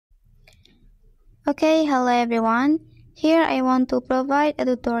Okay, hello everyone. Here I want to provide a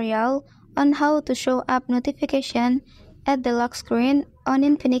tutorial on how to show up notification at the lock screen on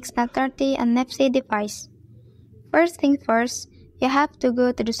Infinix Note 30 and NFC device. First thing first, you have to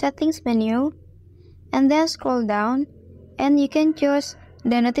go to the settings menu and then scroll down and you can choose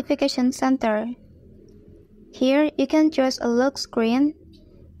the notification center. Here you can choose a lock screen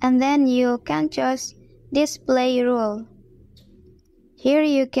and then you can choose display rule. Here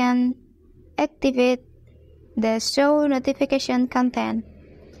you can activate the show notification content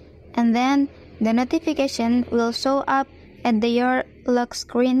and then the notification will show up at your lock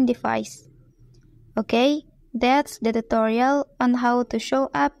screen device. Okay, that's the tutorial on how to show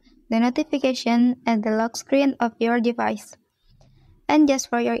up the notification at the lock screen of your device. And just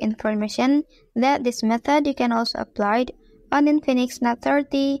for your information, that this method you can also apply on Infinix Note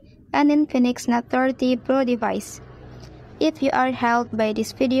 30 and Infinix Note 30 Pro device. If you are helped by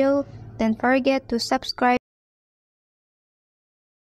this video, don't forget to subscribe.